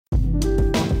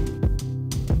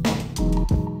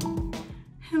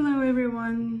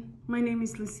everyone, my name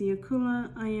is Lucia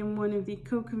Kula. I am one of the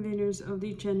co-conveners of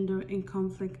the Gender and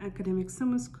Conflict Academic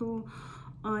Summer School.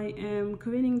 I am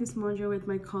co-convening this module with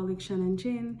my colleague Shannon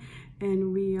Jin,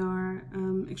 and we are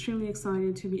extremely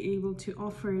excited to be able to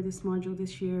offer this module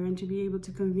this year and to be able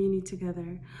to convene it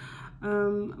together.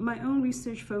 My own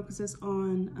research focuses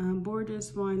on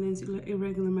borders, violence,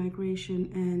 irregular migration,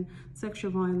 and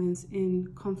sexual violence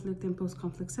in conflict and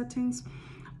post-conflict settings.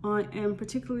 I am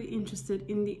particularly interested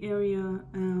in the area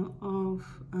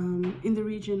in the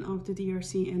region of the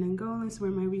DRC and Angola, is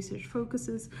where my research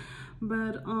focuses.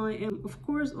 But I am, of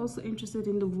course, also interested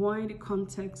in the wider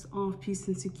context of peace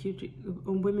and security,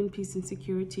 on women, peace and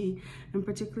security, and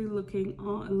particularly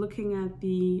looking at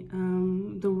the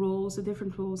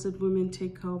different roles that women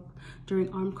take up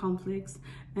during armed conflicts,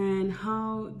 and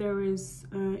how there is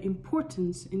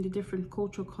importance in the different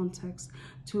cultural contexts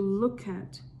to look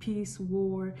at peace,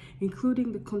 war,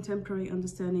 including the contemporary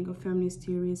understanding of feminist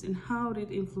theories and how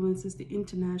it influences the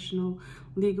international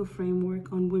legal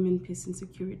framework on women, peace and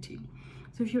security.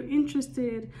 So if you're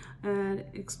interested in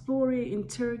exploring,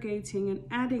 interrogating, and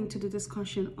adding to the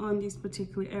discussion on these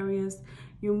particular areas,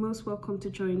 you're most welcome to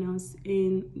join us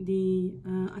in the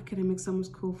Academic Summer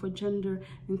School for Gender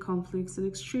and Conflicts, an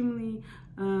extremely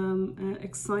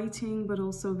exciting but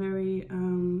also very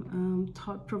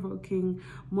thought-provoking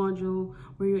module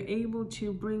where you're able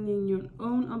to bring in your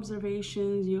own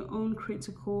observations, your own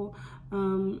critical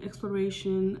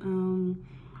exploration,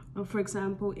 for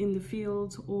example, in the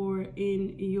field or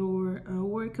in your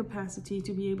work capacity,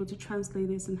 to be able to translate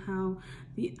this, and how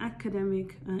the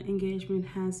academic engagement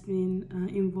has been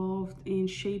involved in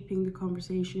shaping the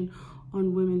conversation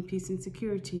on women, peace and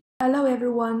security. Hello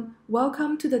everyone,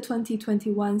 welcome to the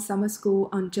 2021 Summer School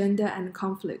on Gender and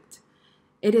Conflict.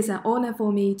 It is an honor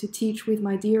for me to teach with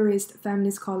my dearest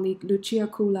feminist colleague Lucia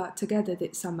Kula together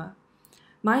this summer.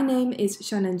 My name is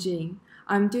Shannon Jin.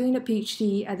 I'm doing a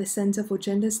PhD at the Center for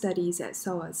Gender Studies at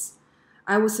SOAS.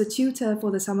 I was a tutor for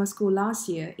the summer school last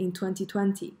year in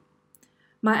 2020.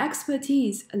 My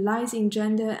expertise lies in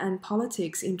gender and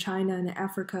politics in China and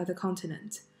Africa, the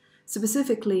continent.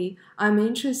 Specifically, I'm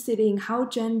interested in how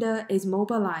gender is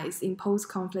mobilized in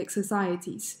post-conflict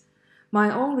societies.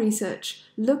 My own research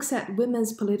looks at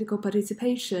women's political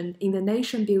participation in the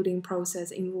nation-building process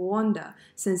in Rwanda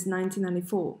since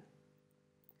 1994.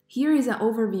 Here is an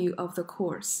overview of the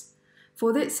course.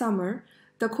 For this summer,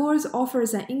 the course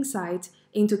offers an insight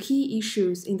into key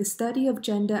issues in the study of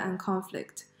gender and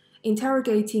conflict,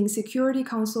 interrogating Security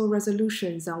Council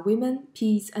resolutions on women,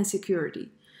 peace, and security,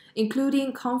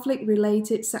 including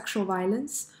conflict-related sexual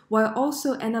violence, while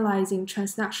also analyzing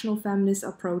transnational feminist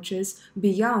approaches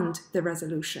beyond the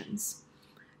resolutions.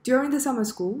 During the summer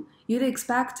school, you'd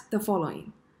expect the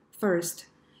following. First,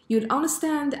 you'd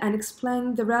understand and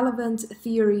explain the relevant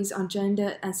theories on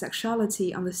gender and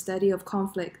sexuality on the study of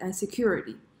conflict and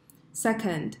security.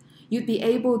 Second, you'd be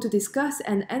able to discuss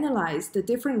and analyze the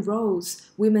different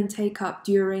roles women take up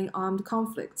during armed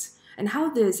conflicts, and how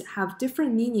these have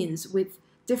different meanings with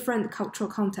different cultural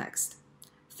contexts.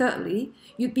 Thirdly,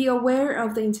 you'd be aware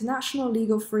of the international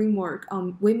legal framework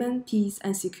on women, peace,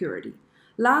 and security.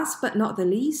 Last but not the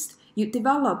least, you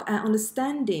develop an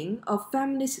understanding of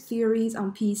feminist theories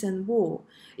on peace and war,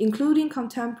 including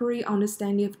contemporary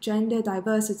understanding of gender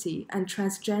diversity and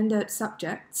transgendered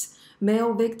subjects,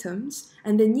 male victims,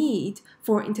 and the need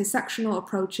for intersectional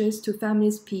approaches to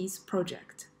feminist peace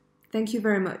project. Thank you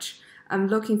very much. I'm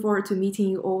looking forward to meeting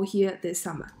you all here this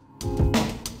summer.